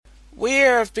We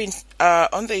have been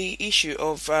on the issue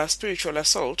of spiritual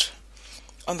assault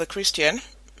on the Christian,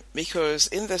 because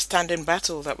in the standing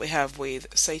battle that we have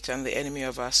with Satan, the enemy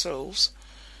of our souls,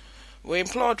 we're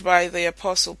implored by the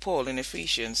Apostle Paul in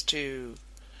Ephesians to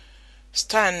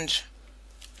stand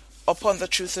upon the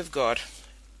truth of God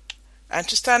and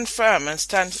to stand firm in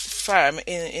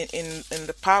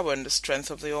the power and the strength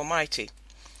of the Almighty,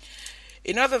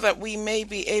 in order that we may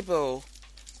be able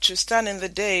to stand in the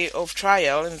day of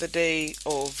trial, in the day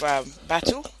of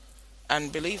battle.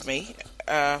 And believe me,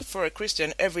 for a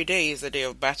Christian, every day is a day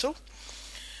of battle.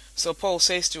 So Paul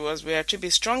says to us, we are to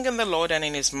be strong in the Lord and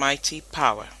in his mighty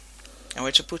power. And we're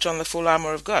to put on the full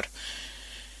armor of God,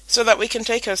 so that we can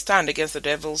take our stand against the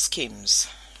devil's schemes.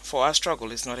 For our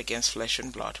struggle is not against flesh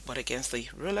and blood, but against the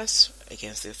rulers,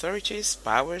 against the authorities,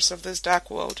 powers of this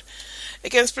dark world,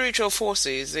 against spiritual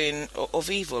forces of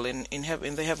evil in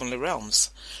the heavenly realms.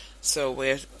 So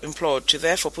we're implored to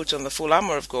therefore put on the full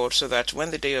armor of God, so that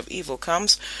when the day of evil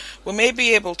comes, we may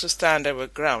be able to stand our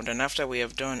ground, and after we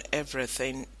have done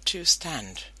everything, to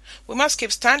stand. We must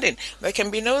keep standing. There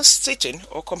can be no sitting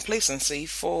or complacency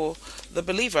for the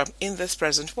believer in this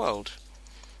present world.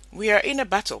 We are in a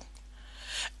battle,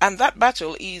 and that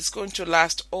battle is going to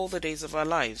last all the days of our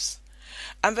lives.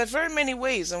 And there are very many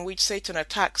ways in which Satan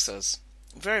attacks us.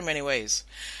 Very many ways.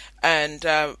 And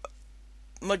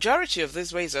majority of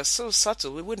these ways are so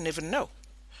subtle we wouldn't even know.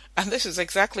 And this is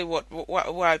exactly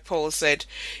why Paul said,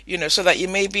 so that you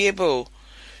may be able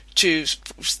to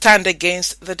stand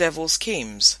against the devil's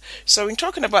schemes. So in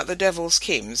talking about the devil's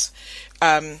schemes,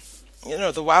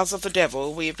 the wiles of the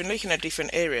devil, we've been looking at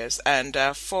different areas, and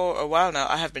for a while now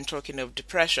I have been talking of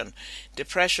depression.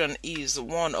 Depression is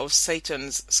one of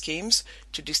Satan's schemes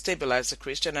to destabilize the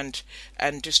Christian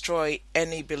and destroy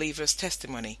any believer's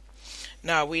testimony.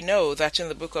 Now we know that in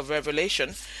the book of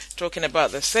Revelation, talking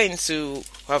about the saints who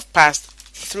have passed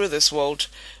through this world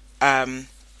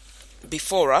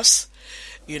before us,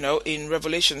 in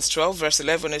Revelation 12 verse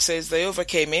 11, it says they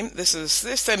overcame him. This is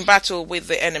this same battle with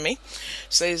the enemy.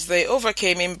 Says they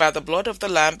overcame him by the blood of the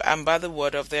Lamb and by the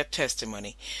word of their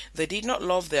testimony. They did not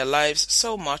love their lives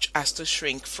so much as to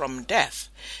shrink from death.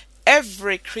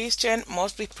 Every Christian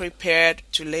must be prepared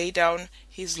to lay down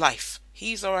his life,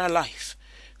 his or her life,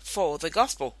 for the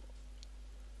gospel.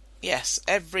 Yes,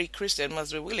 every Christian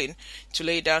must be willing to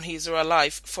lay down his or her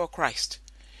life for Christ.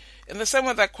 In the same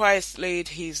way that Christ laid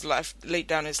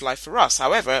down his life for us.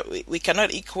 However, we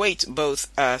cannot equate both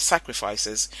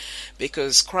sacrifices,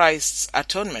 because Christ's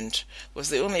atonement was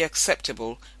the only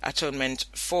acceptable atonement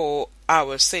for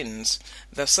our sins.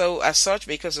 So, as such,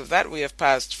 because of that, we have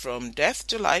passed from death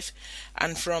to life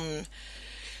and from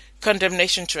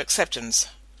condemnation to acceptance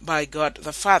by God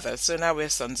the Father. So now we're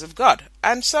sons of God.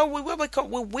 And so we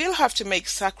will have to make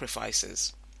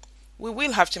sacrifices. We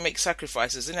will have to make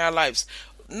sacrifices in our lives.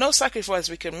 No sacrifice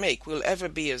we can make will ever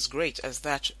be as great as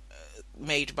that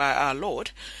made by our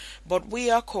Lord, but we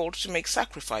are called to make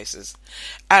sacrifices.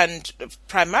 And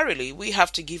primarily, we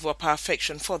have to give up our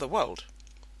affection for the world.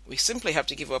 We simply have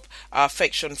to give up our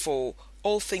affection for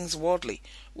all things worldly.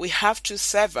 We have to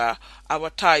sever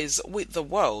our ties with the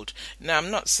world. Now,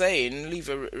 I'm not saying live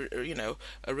a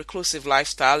reclusive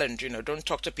lifestyle and don't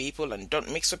talk to people and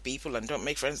don't mix with people and don't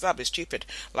make friends. That'd be stupid.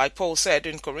 Like Paul said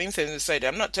in Corinthians, he said,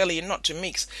 I'm not telling you not to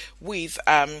mix with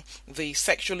the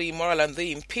sexually immoral and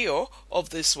the impure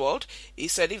of this world. He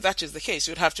said if that is the case,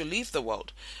 you'd have to leave the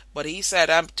world. But he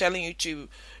said, I'm telling you to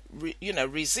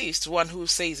resist one who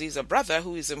says he's a brother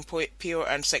who is impure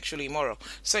and sexually immoral.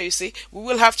 So you see, we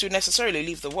will have to necessarily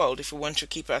leave the world if we want to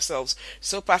keep ourselves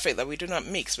so perfect that we do not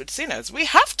mix with sinners. We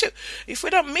have to. If we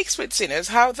don't mix with sinners,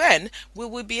 how then will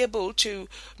we be able to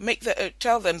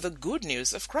tell them the good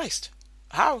news of Christ?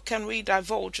 How can we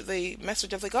divulge the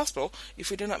message of the gospel if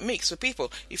we do not mix with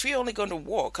people? If we're only going to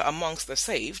walk amongst the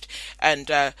saved and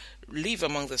live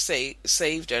among the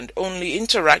saved and only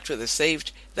interact with the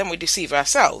saved, then we deceive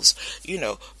ourselves,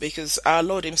 because our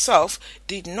Lord himself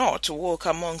did not walk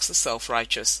amongst the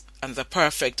self-righteous and the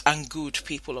perfect and good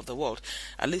people of the world.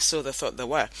 At least so they thought they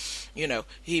were.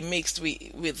 He mixed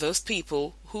with those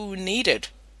people who needed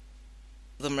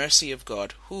the mercy of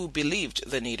God, who believed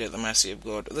they needed the mercy of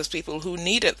God, those people who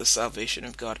needed the salvation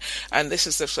of God. And this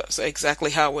is exactly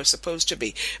how we're supposed to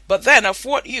be. But then, of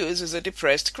what use is a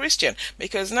depressed Christian?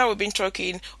 Because now we've been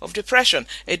talking of depression.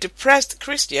 A depressed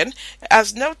Christian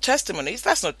has no testimonies.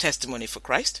 That's not testimony for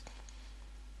Christ.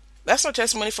 That's not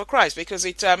testimony for Christ, because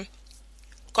it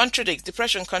depression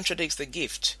contradicts the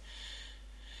gift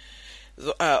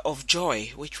of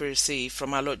joy which we receive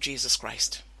from our Lord Jesus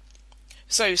Christ.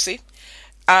 So you see,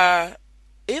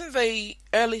 in the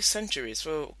early centuries,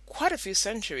 for quite a few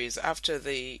centuries after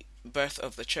the birth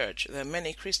of the church, there are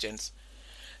many Christians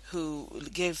who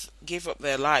gave up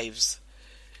their lives,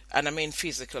 and I mean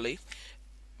physically,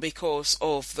 because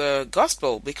of the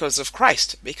gospel, because of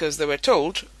Christ, because they were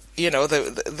told,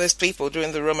 these people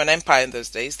during the Roman Empire in those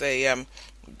days, they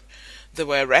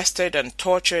were arrested and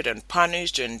tortured and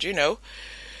punished,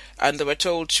 and they were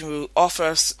told to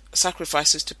offer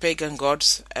sacrifices to pagan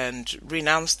gods and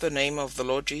renounce the name of the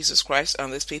Lord Jesus Christ,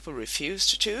 and these people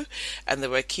refused to, and they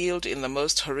were killed in the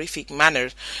most horrific manner,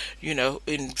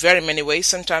 in very many ways.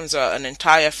 Sometimes an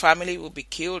entire family will be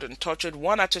killed and tortured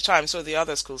one at a time so the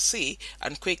others could see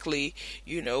and quickly,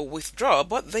 withdraw,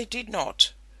 but they did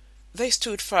not. They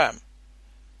stood firm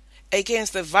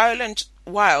against the violent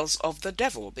wiles of the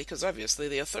devil, because obviously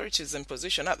the authorities in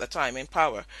position at the time in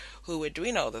power who were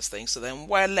doing all those things to them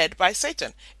were led by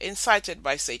Satan, incited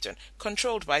by Satan,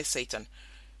 controlled by Satan.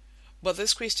 But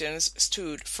these Christians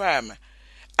stood firm,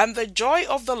 and the joy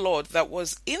of the Lord that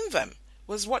was in them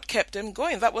was what kept them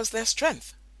going. That was their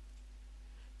strength.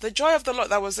 The joy of the Lord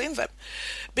that was in them.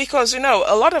 Because, a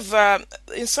lot of,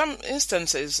 in some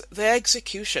instances, the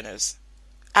executioners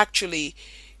actually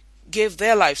gave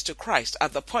their lives to Christ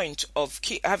at the point of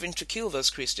having to kill those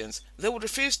Christians. They would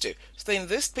refuse to, saying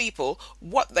these people,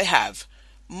 what they have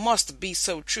must be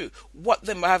so true. What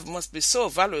they have must be so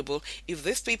valuable. If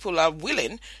these people are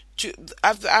willing to,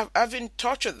 having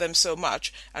tortured them so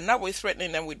much, and now we're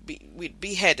threatening them with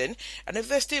beheading, and if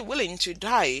they're still willing to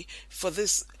die for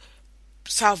this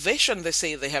salvation they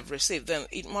say they have received, then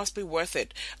it must be worth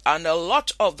it. And a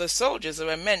lot of the soldiers that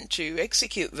were meant to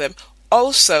execute them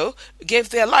also gave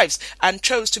their lives and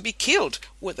chose to be killed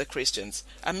with the Christians.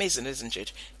 Amazing, isn't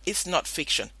it? It's not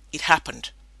fiction. It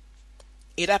happened.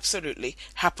 It absolutely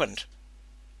happened.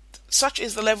 Such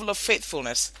is the level of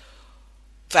faithfulness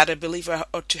that a believer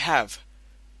ought to have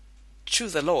to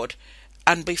the Lord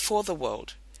and before the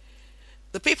world.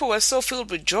 The people were so filled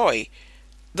with joy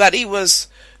that it was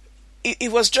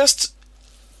just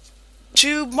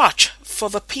too much for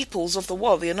the peoples of the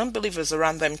world, the unbelievers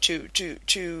around them,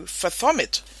 to fathom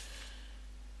it.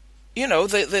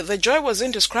 The joy was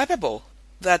indescribable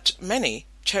that many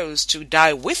chose to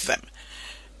die with them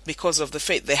because of the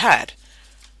faith they had,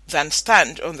 than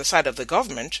stand on the side of the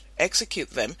government,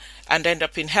 execute them, and end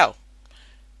up in hell.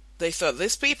 They thought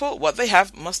these people, what they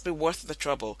have, must be worth the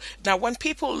trouble. Now, when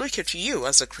people look at you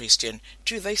as a Christian,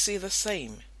 do they see the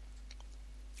same?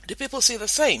 Do people see the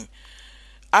same?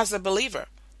 As a believer,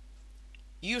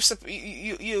 you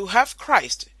have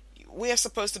Christ. We are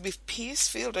supposed to be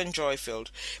peace-filled and joy-filled,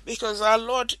 because our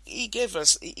Lord, He gave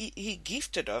us, He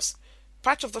gifted us.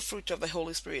 Part of the fruit of the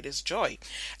Holy Spirit is joy.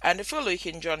 And if we look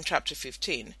in John chapter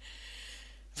 15,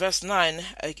 verse 9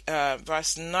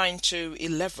 to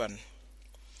 11,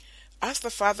 as the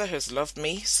Father has loved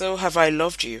me, so have I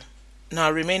loved you.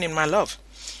 Now remain in my love.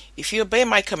 If you obey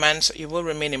my commands, you will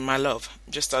remain in my love,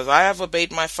 just as I have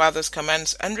obeyed my Father's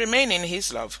commands and remain in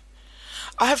his love.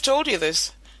 I have told you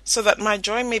this, so that my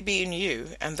joy may be in you,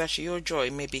 and that your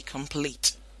joy may be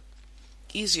complete.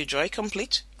 Is your joy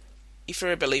complete? If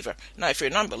you're a believer. Now, if you're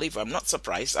a non-believer, I'm not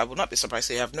surprised. I will not be surprised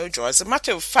if you have no joy. As a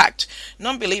matter of fact,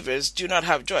 non-believers do not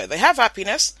have joy. They have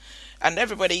happiness, and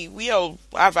we all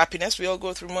have happiness. We all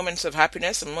go through moments of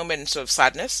happiness and moments of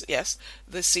sadness. Yes,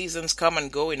 the seasons come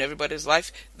and go in everybody's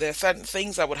life. There are certain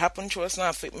things that would happen to us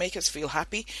now make us feel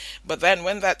happy. But then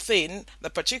when that thing,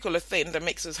 the particular thing that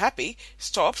makes us happy,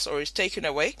 stops or is taken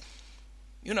away,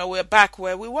 we're back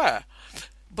where we were.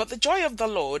 But the joy of the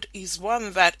Lord is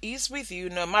one that is with you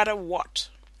no matter what.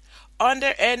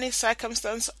 Under any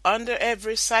circumstance, under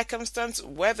every circumstance,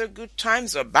 whether good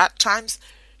times or bad times,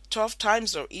 tough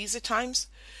times or easy times.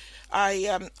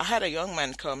 I had a young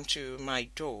man come to my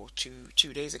door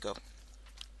two days ago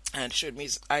and showed me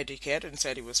his ID card and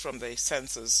said he was from the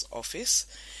census office,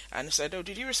 and said, "Oh,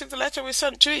 did you receive the letter we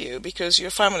sent to you? Because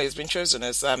your family has been chosen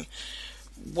as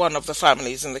one of the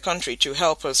families in the country to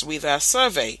help us with our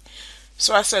survey."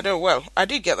 So I said, "Oh, well, I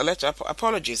did get the letter.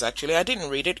 Apologies, actually. I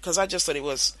didn't read it because I just thought it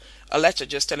was a letter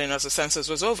just telling us the census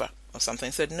was over or something."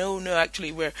 I said, no,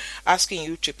 actually, we're asking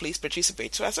you to please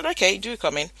participate. So I said, okay, do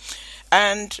come in.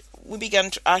 And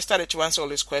I started to answer all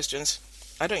his questions.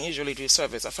 I don't usually do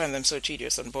surveys. I find them so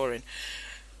tedious and boring.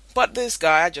 But this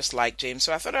guy, I just liked him.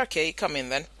 So I thought, okay, come in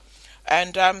then.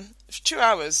 And for 2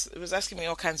 hours, he was asking me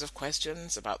all kinds of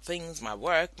questions about things, my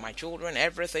work, my children,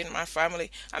 everything, my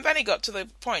family. And then he got to the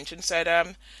point and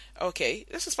said, okay,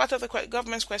 this is part of the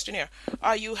government's questionnaire.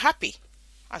 Are you happy?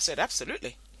 I said,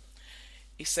 absolutely.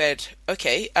 He said,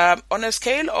 okay, on a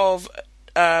scale of,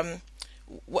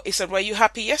 he said, were you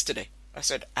happy yesterday? I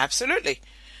said, absolutely.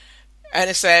 And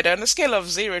he said, on a scale of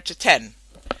 0 to 10,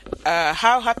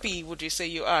 how happy would you say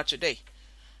you are today?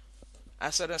 I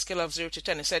said, on a scale of 0 to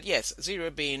 10. He said, yes, 0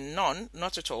 being none,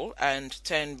 not at all, and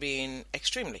 10 being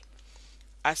extremely.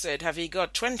 I said, have you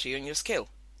got 20 on your scale?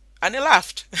 And he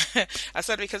laughed. I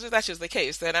said, because if that is the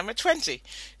case, then I'm a 20. He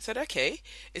said, okay.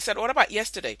 He said, what about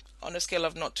yesterday on a scale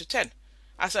of 0 to 10?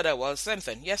 I said, oh, well, same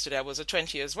thing. Yesterday I was a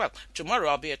 20 as well. Tomorrow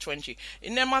I'll be a 20.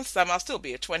 In a month's time, I'll still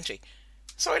be a 20.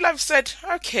 So he said,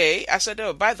 okay. I said,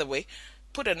 oh, by the way,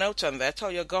 put a note on there.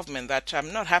 Tell your government that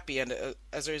I'm not happy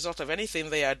as a result of anything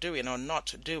they are doing or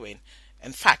not doing.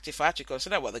 In fact, if I had to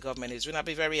consider what the government is doing, I'd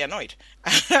be very annoyed.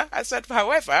 I said,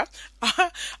 however,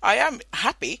 I am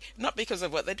happy, not because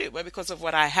of what they do, but because of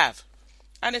what I have.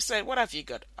 And he said, what have you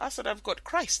got? I said, I've got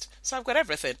Christ. So I've got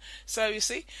everything. So you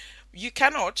see, you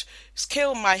cannot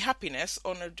scale my happiness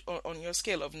on your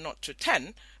scale of 0 to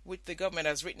 10, which the government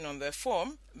has written on their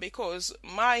form, because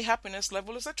my happiness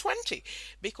level is a 20,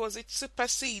 because it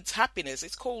supersedes happiness.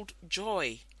 It's called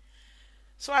joy.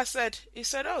 So he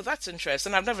said, oh, that's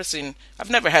interesting. I've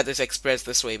never had this expressed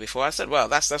this way before. I said, well,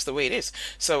 that's the way it is.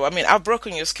 So, I mean, I've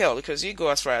broken your scale because you go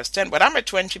as far as 10, but I'm at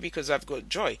 20 because I've got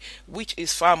joy, which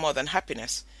is far more than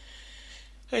happiness.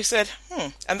 So he said,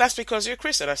 and that's because you're a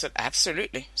Christian. I said,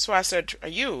 absolutely. So I said, do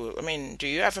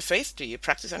you have a faith? Do you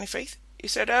practice any faith? He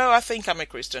said, oh, I think I'm a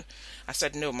Christian. I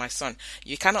said, no, my son,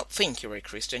 you cannot think you're a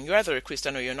Christian. You're either a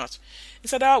Christian or you're not. He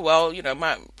said, oh, well,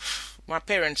 my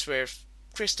parents were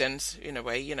Christians in a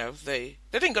way, they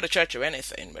didn't go to church or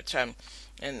anything, but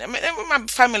my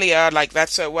family are like that,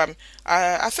 so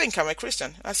I think I'm a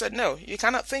Christian. I said, no, you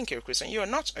cannot think you're a Christian. You are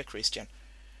not a Christian.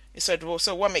 He said, well,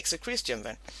 so what makes a Christian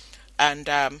then? And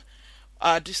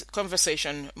our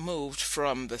conversation moved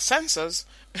from the censors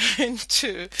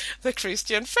into the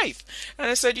Christian faith. And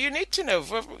I said, you need to know,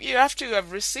 you have to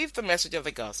have received the message of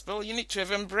the gospel. You need to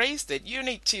have embraced it. You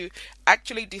need to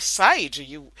actually decide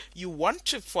you want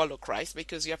to follow Christ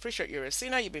because you appreciate you're a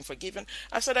sinner, you've been forgiven.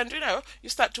 I said, and you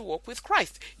start to walk with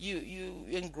Christ. You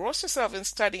engross yourself in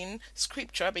studying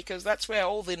scripture because that's where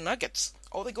all the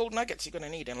gold nuggets you're going to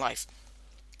need in life.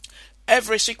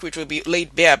 Every secret will be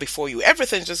laid bare before you.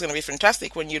 Everything's just going to be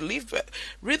fantastic when you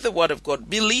read the word of God,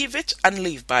 believe it and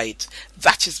live by it.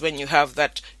 That is when you have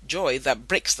that joy that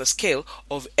breaks the scale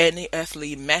of any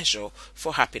earthly measure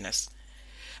for happiness.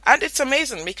 And it's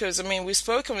amazing because, we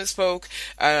spoke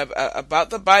about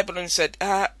the Bible and said,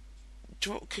 can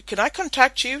I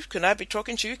contact you? Can I be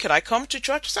talking to you? Can I come to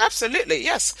church? So absolutely,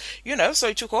 yes. So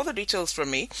he took all the details from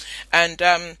me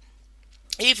and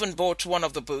even bought one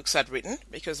of the books I'd written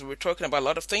because we were talking about a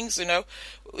lot of things.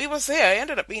 We was there. I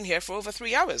ended up being here for over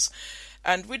 3 hours,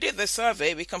 and we did the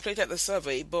survey. We completed the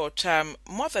survey, but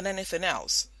more than anything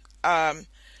else,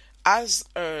 as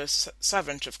a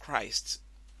servant of Christ,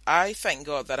 I thank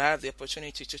God that I had the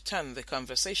opportunity to turn the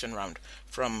conversation round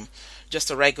from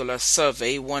just a regular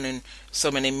survey, one in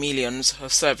so many millions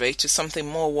of survey, to something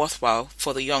more worthwhile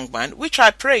for the young man, which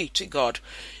I pray to God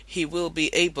he will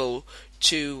be able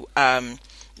to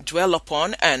dwell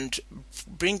upon and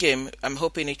bring him. I'm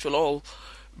hoping it will all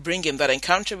bring him, that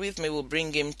encounter with me will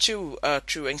bring him to a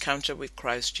true encounter with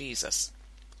Christ Jesus.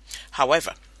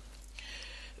 However,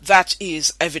 that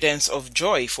is evidence of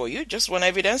joy for you. Just one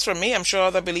evidence from me. I'm sure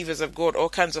other believers have got all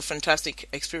kinds of fantastic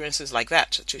experiences like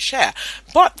that to share.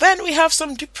 But then we have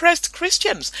some depressed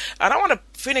Christians. And I want to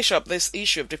finish up this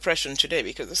issue of depression today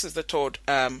because this is the third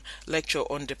lecture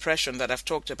on depression that I've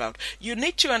talked about. You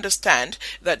need to understand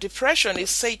that depression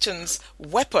is Satan's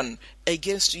weapon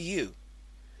against you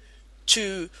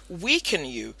to weaken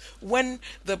you. When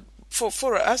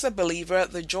for as a believer,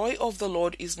 the joy of the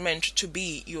Lord is meant to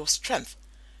be your strength.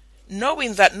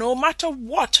 Knowing that no matter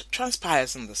what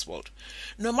transpires in this world,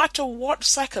 no matter what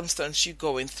circumstance you're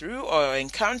going through or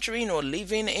encountering or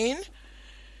living in,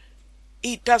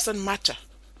 it doesn't matter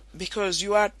because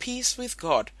you are at peace with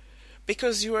God,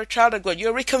 because you are a child of God,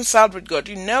 you're reconciled with God.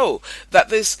 You know that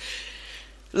this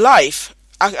life,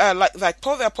 like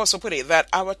Paul the Apostle put it, that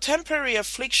our temporary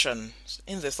afflictions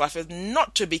in this life is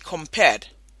not to be compared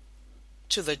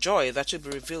to the joy that will be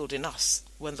revealed in us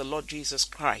when the Lord Jesus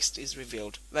Christ is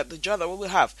revealed. That the joy that we will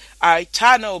have, our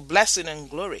eternal blessing and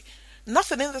glory,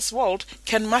 nothing in this world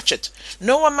can match it.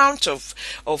 No amount of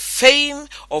fame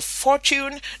or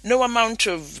fortune, no amount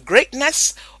of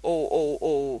greatness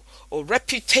or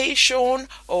reputation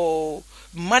or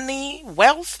money,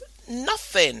 wealth,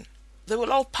 nothing. They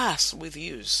will all pass with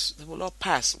use. They will all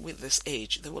pass with this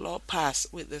age. They will all pass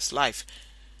with this life.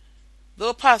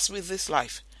 They'll pass with this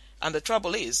life. And the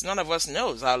trouble is, none of us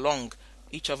knows how long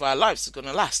each of our lives is going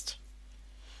to last.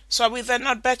 So are we then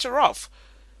not better off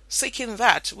seeking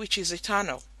that which is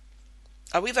eternal?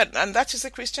 Are we that? And that is the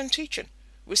Christian teaching.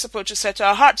 We're supposed to set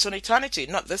our hearts on eternity,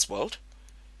 not this world.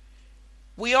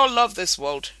 We all love this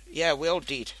world. Yeah, we all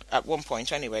did at one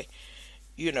point anyway.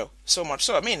 So much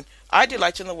so. I mean, I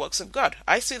delight in the works of God.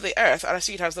 I see the earth and I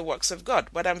see it as the works of God.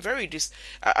 But I'm very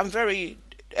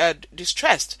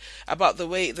distressed about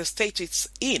the state it's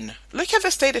in. Look at the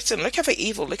state it's in. Look at the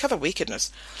evil. Look at the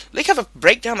wickedness. Look at the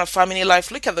breakdown of family life.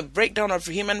 Look at the breakdown of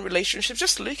human relationships.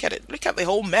 Just look at it. Look at the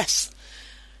whole mess.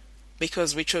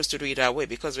 Because we chose to do it our way.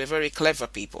 Because we're very clever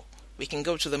people. We can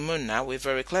go to the moon now. We're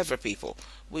very clever people.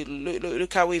 We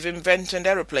look how we've invented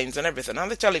aeroplanes and everything, and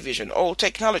the television, all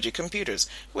technology, computers.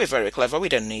 We're very clever. We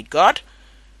don't need God.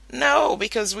 No,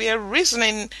 because we are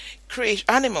reasoning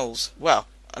animals. Well,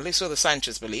 at least so the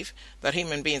scientists believe, that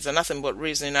human beings are nothing but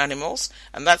reasoning animals,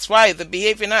 and that's why they're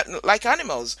behaving like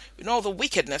animals. All the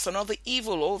wickedness and all the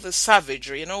evil, all the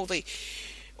savagery, and all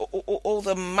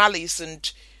the malice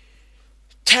and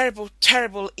terrible,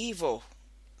 terrible evil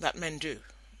that men do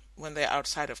when they're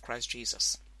outside of Christ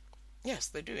Jesus. Yes,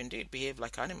 they do indeed behave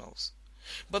like animals.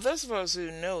 But those of us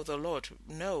who know the Lord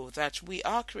know that we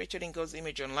are created in God's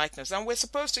image and likeness, and we're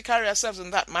supposed to carry ourselves in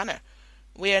that manner.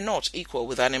 We are not equal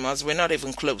with animals. We're not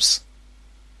even close.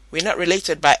 We're not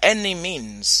related by any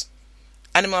means.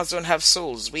 Animals don't have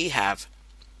souls. We have.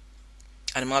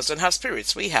 Animals don't have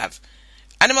spirits. We have.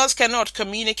 Animals cannot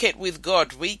communicate with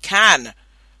God. We can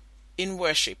in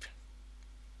worship.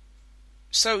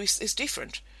 So it's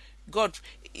different. God,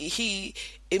 He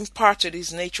imparted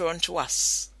His nature unto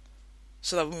us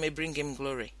so that we may bring Him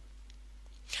glory.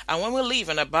 And when we live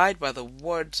and abide by the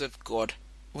words of God,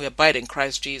 we abide in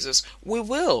Christ Jesus,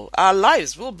 our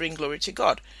lives will bring glory to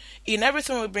God. In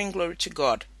everything we bring glory to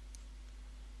God.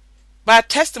 By our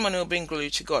testimony we bring glory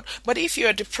to God. But if you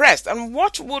are depressed, and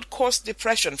what would cause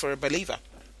depression for a believer?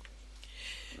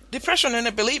 Depression in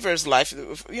a believer's life,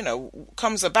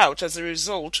 comes about as a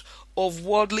result of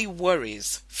worldly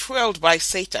worries fueled by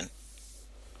Satan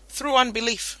through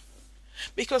unbelief.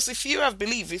 Because if you have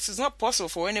believed, it is not possible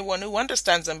for anyone who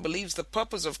understands and believes the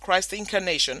purpose of Christ's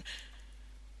incarnation,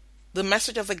 the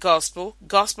message of the gospel.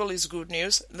 Gospel is good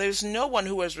news. There is no one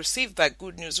who has received that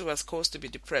good news who has cause to be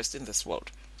depressed in this world.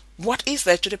 What is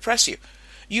there to depress you?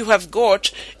 You have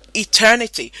got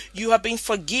eternity. You have been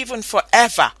forgiven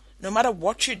forever. No matter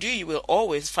what you do, you will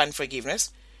always find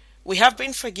forgiveness. We have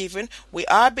been forgiven. We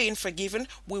are being forgiven.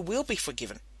 We will be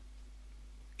forgiven.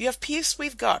 You have peace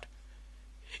with God.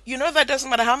 That doesn't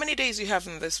matter how many days you have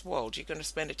in this world, you're going to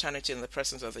spend eternity in the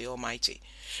presence of the Almighty,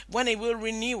 when He will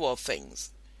renew all things.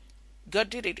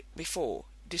 God did it before,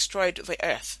 destroyed the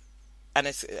earth and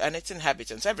its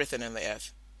inhabitants, everything in the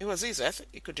earth. It was His earth.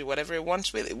 He could do whatever He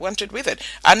wanted with it.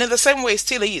 And in the same way,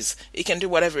 still is. He can do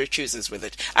whatever He chooses with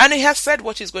it. And He has said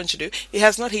what He's going to do. He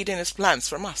has not hidden His plans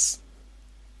from us.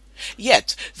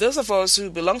 Yet, those of us who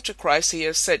belong to Christ, He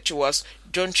has said to us,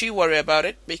 don't you worry about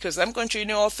it, because I'm going to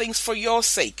renew all things for your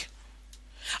sake.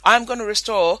 I'm going to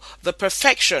restore the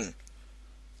perfection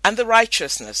and the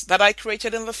righteousness that I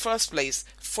created in the first place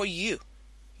for you.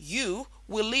 You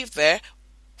will live there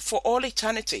for all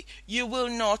eternity. You will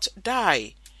not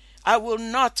die. I will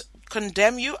not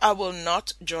condemn you. I will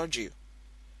not judge you.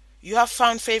 You have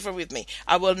found favor with me.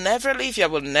 I will never leave you. I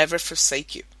will never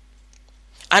forsake you.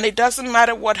 And it doesn't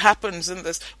matter what happens in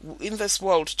this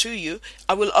world to you,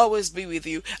 I will always be with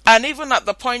you. And even at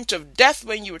the point of death,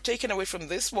 when you were taken away from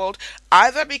this world,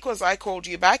 either because I called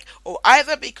you back, or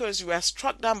either because you were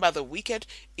struck down by the wicked,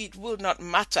 it will not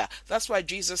matter. That's why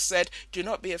Jesus said, do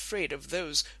not be afraid of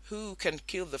those who can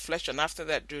kill the flesh and after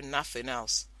that do nothing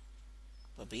else.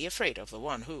 But be afraid of the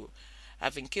one who,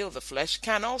 having killed the flesh,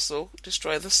 can also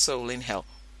destroy the soul in hell.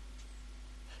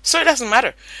 So it doesn't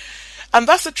matter. And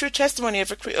that's the true testimony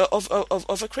of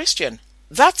a Christian.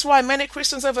 That's why many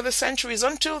Christians over the centuries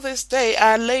until this day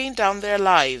are laying down their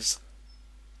lives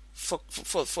for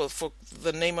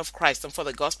the name of Christ and for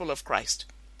the gospel of Christ.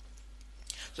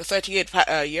 The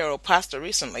 38-year-old pastor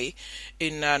recently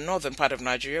in northern part of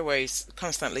Nigeria, where it's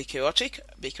constantly chaotic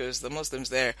because the Muslims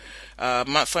there are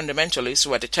fundamentalists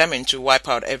who are determined to wipe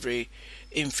out every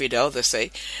infidel, they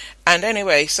say. And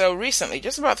anyway, so recently,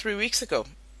 just about 3 weeks ago,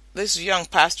 this young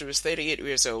pastor is 38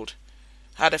 years old,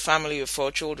 had a family of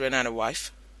 4 children and a wife.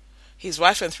 His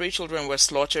wife and 3 children were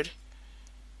slaughtered,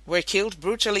 were killed,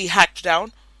 brutally hacked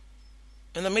down.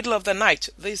 In the middle of the night,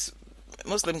 these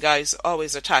Muslim guys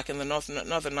always attack in the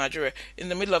northern Nigeria. In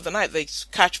the middle of the night, they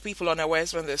catch people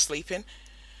unawares when they're sleeping.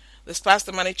 This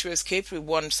pastor managed to escape with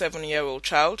 1 7-year-old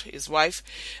child. His wife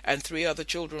and 3 other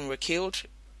children were killed,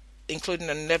 including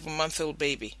an 11-month-old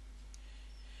baby.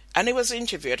 And he was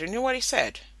interviewed, and you know what he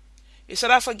said? He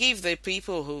said, I forgive the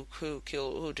people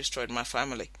who destroyed my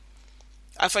family.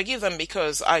 I forgive them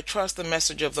because I trust the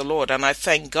message of the Lord, and I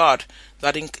thank God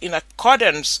that in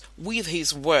accordance with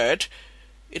His word,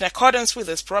 In accordance with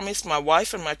His promise, my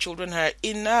wife and my children are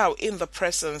now in the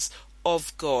presence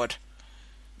of God.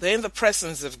 They're in the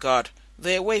presence of God.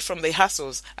 They're away from the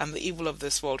hassles and the evil of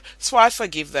this world. So I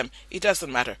forgive them. It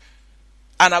doesn't matter.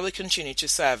 And I will continue to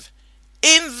serve.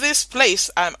 In this place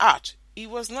I'm at, He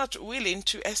was not willing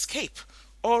to escape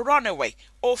or run away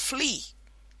or flee.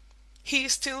 He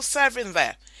is still serving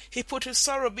there. He put his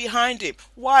sorrow behind him.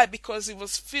 Why? Because he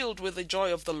was filled with the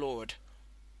joy of the Lord.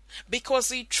 Because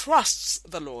he trusts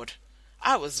the Lord.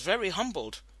 I was very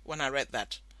humbled when I read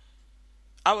that.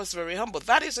 I was very humbled.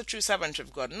 That is a true servant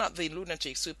of God, not the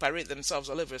lunatics who parade themselves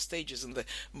all over stages in the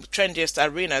trendiest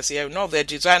arenas here, not their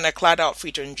designer-clad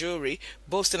outfit and jewelry,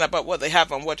 boasting about what they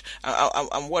have and what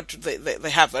they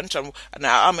haven't, and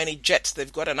how many jets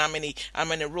they've got and how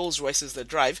many Rolls Royces they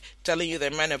drive, telling you they're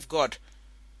men of God.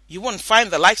 You won't find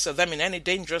the likes of them in any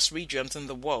dangerous regions in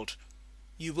the world.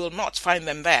 You will not find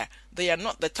them there. They are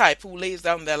not the type who lays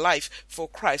down their life for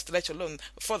Christ, let alone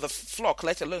for the flock,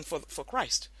 let alone for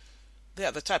Christ. They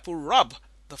are the type who rob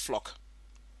the flock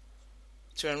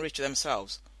to enrich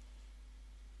themselves.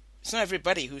 It's not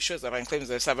everybody who shows up and claims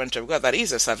they're a servant of God that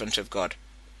is a servant of God.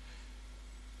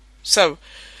 So,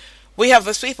 we have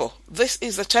these people. This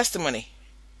is the testimony.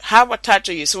 How attached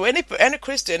are you? So any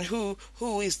Christian who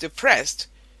is depressed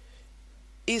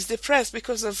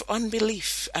because of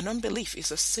unbelief. And unbelief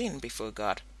is a sin before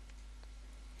God.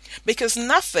 Because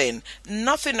nothing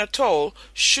at all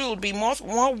should be more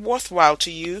worthwhile to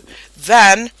you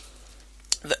than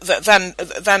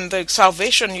the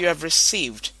salvation you have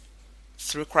received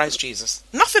through Christ Jesus.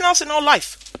 Nothing else in all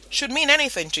life should mean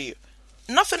anything to you.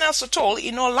 Nothing else at all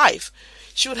in all life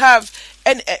should have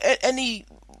any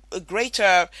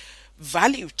greater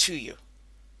value to you.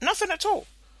 Nothing at all.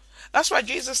 That's what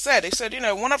Jesus said. He said,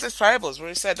 one of his parables where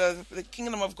he said the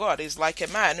kingdom of God is like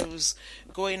a man who's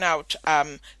going out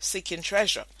seeking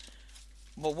treasure.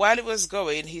 But while he was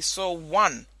going, he saw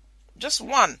just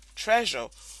one treasure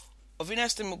of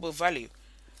inestimable value.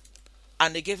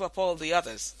 And he gave up all the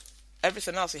others,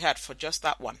 everything else he had, for just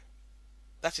that one.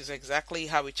 That is exactly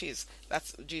how it is.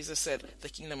 That's Jesus said, the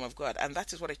kingdom of God. And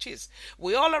that is what it is.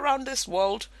 We're all around this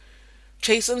world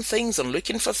chasing things and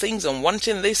looking for things and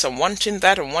wanting this and wanting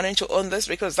that and wanting to own this,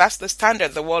 because that's the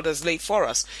standard the world has laid for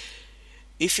us.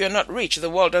 If you're not rich, the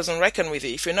world doesn't reckon with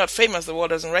you. If you're not famous, the world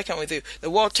doesn't reckon with you.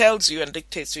 The world tells you and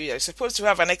dictates to you. You're supposed to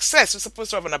have an excess. You're supposed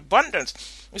to have an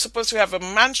abundance. You're supposed to have a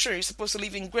mansion. You're supposed to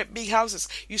live in great big houses.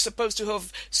 You're supposed to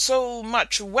have so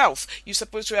much wealth. You're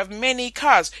supposed to have many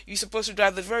cars. You're supposed to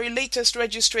drive the very latest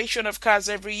registration of cars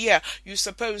every year. You're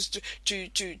supposed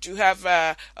to have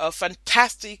a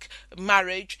fantastic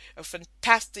marriage,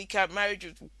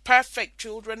 with perfect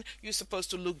children. You're supposed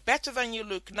to look better than you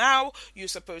look now. You're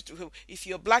supposed to, if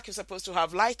you're black, you're supposed to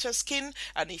have lighter skin,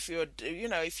 and if you're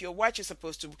white, you're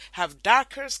supposed to have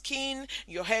darker skin.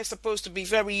 Your hair is supposed to be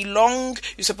very long.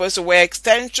 You're supposed to wear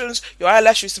extensions. Your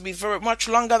eyelashes should be very much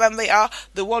longer than they are.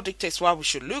 The world dictates how we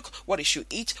should look, what you should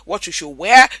eat, what you should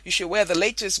wear. You should wear the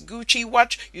latest Gucci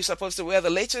watch. You're supposed to wear the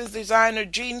latest designer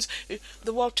jeans.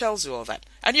 The world tells you all that,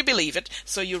 and you believe it,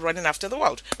 so you're running after the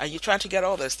world, and you're trying to get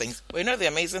all those things. Well, the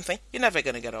amazing thing, you're never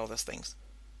going to get all those things.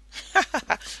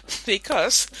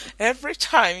 Because every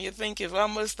time you think you're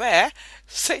almost there,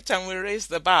 Satan will raise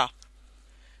the bar,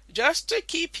 just to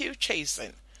keep you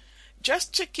chasing,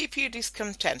 just to keep you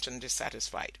discontent and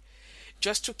dissatisfied,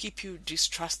 just to keep you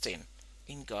distrusting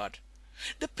in God.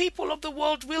 The people of the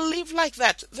world will live like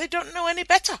that. They don't know any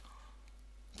better.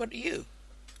 But you,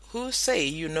 who say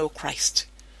you know Christ,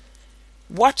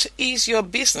 what is your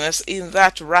business in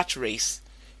that rat race?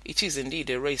 It is indeed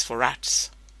a race for rats.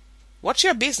 What's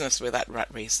your business with that rat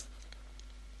race?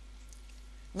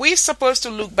 We're supposed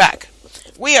to look back.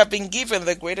 We have been given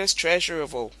the greatest treasure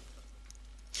of all.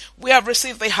 We have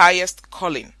received the highest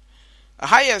calling. The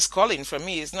highest calling for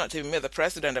me is not to be the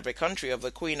president of a country, of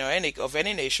the queen, or of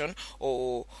any nation,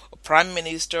 or prime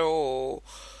minister, or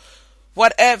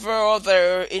whatever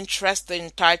other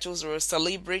interesting titles, or a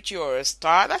celebrity or a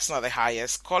star. That's not the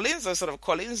highest callings. Those sort of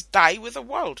callings die with the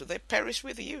world. They perish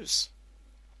with use.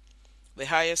 The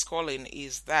highest calling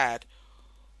is that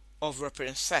of a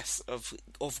princess of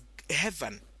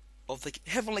heaven, of the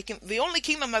heavenly kingdom, the only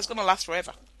kingdom that's going to last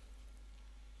forever.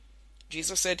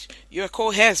 Jesus said, "You are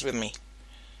co-heirs with me."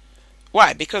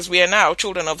 Why? Because we are now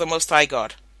children of the Most High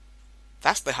God.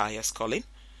 That's the highest calling.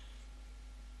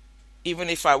 Even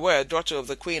if I were a daughter of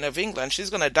the Queen of England, she's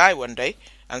going to die one day,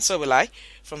 and so will I,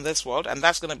 from this world, and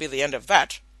that's going to be the end of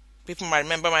that. People might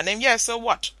remember my name. Yes, so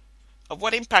what? Of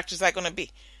what impact is that going to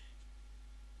be?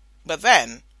 But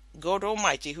then, God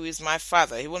Almighty, who is my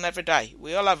Father, He will never die.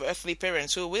 We all have earthly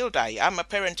parents who will die. I'm a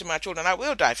parent to my children. I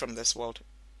will die from this world.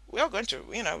 We are going to,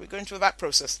 we're going through that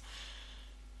process.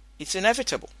 It's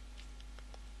inevitable.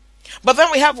 But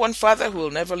then we have one Father who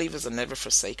will never leave us and never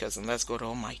forsake us, and that's God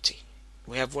Almighty.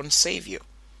 We have one Savior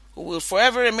who will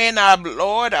forever remain our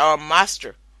Lord, our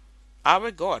Master,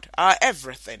 our God, our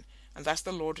everything, and that's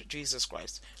the Lord Jesus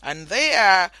Christ. And they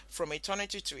are from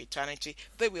eternity to eternity.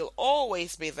 They will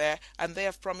always be there, and they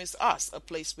have promised us a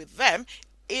place with them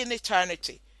in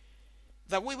eternity,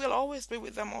 that we will always be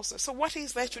with them also. So what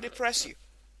is there to depress you?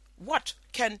 What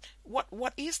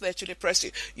is there to depress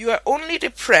you? You are only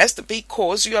depressed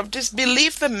because you have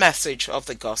disbelieved the message of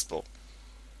the gospel.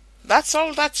 That's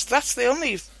all. That's the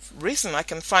only reason I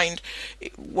can find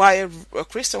why a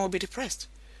Christian will be depressed.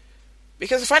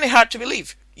 Because I find it hard to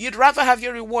believe. You'd rather have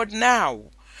your reward now.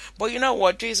 But you know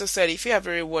what? Jesus said, if you have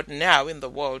a reward now in the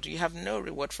world, you have no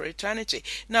reward for eternity.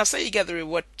 Now, say you get the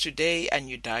reward today and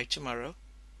you die tomorrow.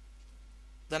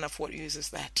 Then of what use is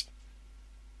that?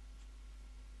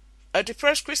 A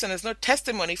depressed Christian is no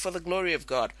testimony for the glory of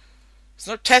God. It's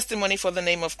no testimony for the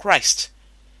name of Christ.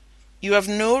 You have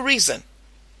no reason.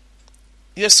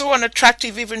 You're so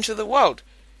unattractive even to the world.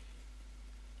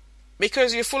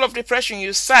 Because you're full of depression,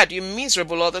 you're sad, you're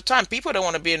miserable all the time. People don't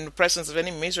want to be in the presence of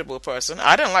any miserable person.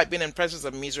 I don't like being in the presence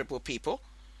of miserable people.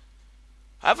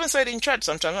 I haven't said in church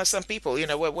sometimes, some people,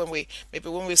 when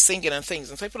we're singing and things,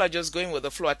 and people are just going with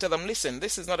the flow, I tell them, listen,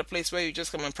 this is not a place where you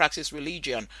just come and practice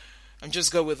religion and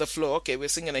just go with the flow. Okay, we're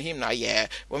singing a hymn now, yeah.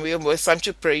 When it's time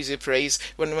to praise, you praise.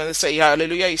 When they say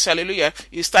hallelujah, you say hallelujah.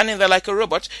 You're standing there like a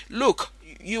robot. Look,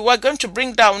 you are going to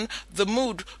bring down the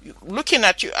mood. Looking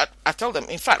at you, I tell them,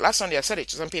 in fact, last Sunday I said it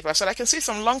to some people. I said, I can see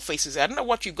some long faces. I don't know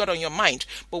what you've got on your mind,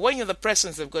 but when you're in the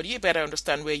presence of God, you better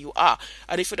understand where you are.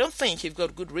 And if you don't think you've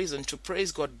got good reason to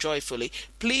praise God joyfully,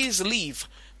 please leave.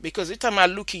 Because every time I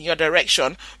look in your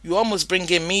direction, you're almost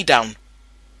bringing me down.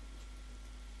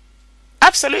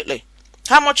 Absolutely.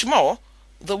 How much more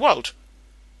the world?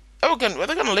 They're going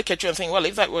to look at you and think, well,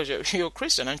 if that was you're a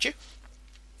Christian, aren't you?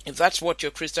 If that's what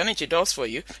your Christianity does for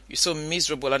you, you're so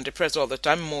miserable and depressed all the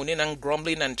time, moaning and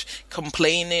grumbling and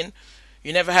complaining.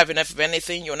 You never have enough of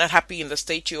anything. You're not happy in the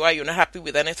state you are. You're not happy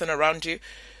with anything around you.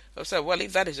 I say, well,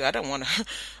 if that is, I don't want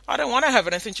to have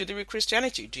anything to do with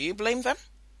Christianity. Do you blame them?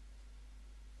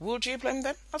 Would you blame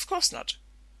them? Of course not.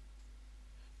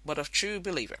 But a true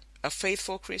believer, a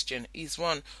faithful Christian, is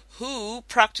one who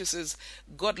practices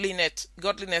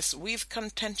godliness with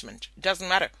contentment. It doesn't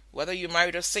matter whether you're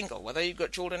married or single, whether you've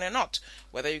got children or not,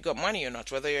 whether you've got money or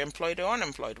not, whether you're employed or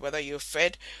unemployed, whether you're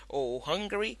fed or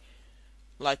hungry.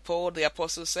 Like Paul the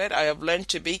Apostle said, I have learned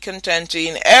to be content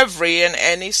in every and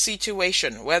any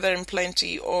situation, whether in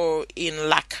plenty or in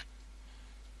lack,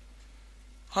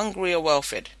 hungry or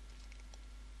well-fed.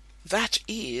 That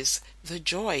is the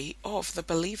joy of the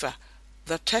believer,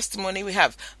 the testimony we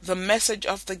have, the message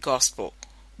of the gospel,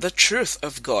 the truth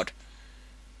of God.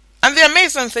 And the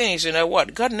amazing thing is,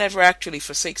 God never actually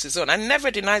forsakes his own and never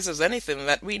denies us anything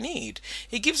that we need.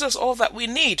 He gives us all that we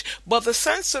need. But the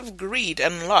sense of greed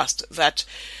and lust that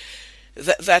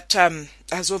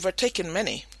has overtaken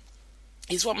many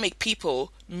is what makes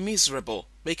people miserable,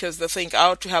 because they think, I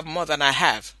ought to have more than I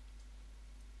have.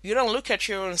 You don't look at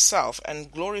your own self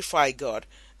and glorify God,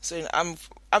 saying,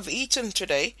 I've eaten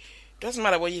today. Doesn't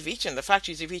matter what you've eaten. The fact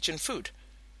is you've eaten food.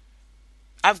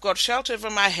 I've got shelter over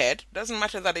my head. Doesn't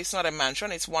matter that it's not a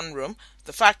mansion, it's one room.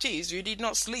 The fact is you did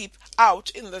not sleep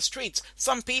out in the streets.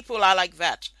 Some people are like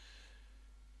that.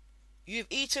 You've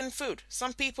eaten food.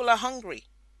 Some people are hungry.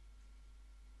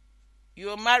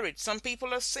 You are married. Some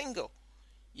people are single.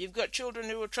 You've got children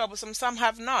who are troublesome. Some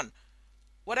have none.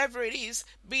 Whatever it is,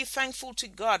 be thankful to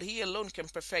God. He alone can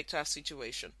perfect our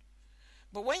situation.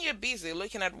 But when you're busy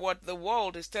looking at what the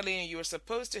world is telling you you're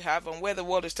supposed to have and where the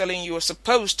world is telling you you're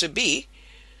supposed to be,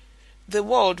 the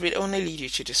world will only lead you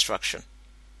to destruction.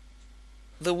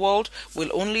 The world will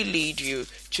only lead you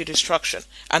to destruction.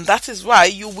 And that is why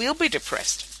you will be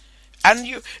depressed.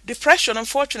 And depression,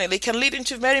 unfortunately, can lead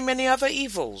into very many other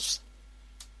evils.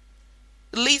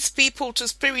 It leads people to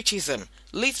spiritism,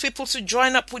 leads people to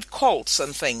join up with cults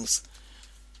and things.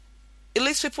 It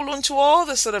leads people into all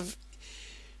the sort of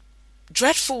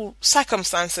dreadful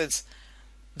circumstances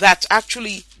that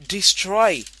actually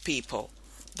destroy people.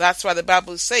 That's why the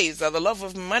Bible says that the love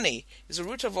of money is the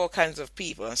root of all kinds of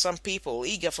people. And some people,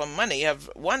 eager for money, have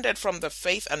wandered from the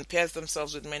faith and pierced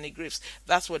themselves with many griefs.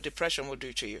 That's what depression will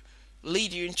do to you.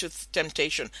 Lead you into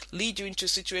temptation, lead you into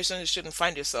situations you shouldn't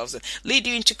find yourselves in, lead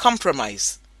you into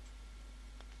compromise.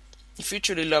 If you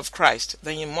truly love Christ,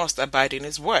 then you must abide in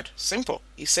his word. Simple.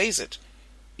 He says it.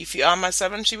 If you are my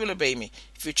servant, you will obey me.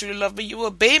 If you truly love me, you will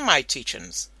obey my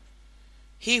teachings.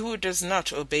 He who does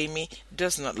not obey me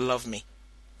does not love me.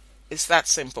 It's that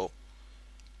simple.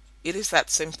 It is that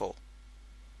simple.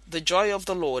 The joy of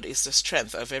the Lord is the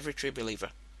strength of every true believer.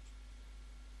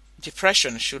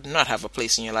 Depression should not have a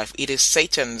place in your life. It is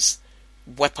Satan's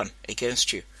weapon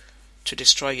against you to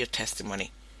destroy your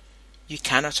testimony. You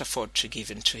cannot afford to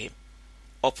give in to him.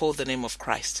 Uphold the name of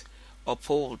Christ.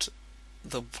 Uphold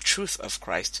the truth of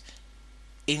Christ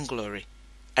in glory,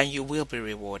 and you will be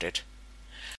rewarded.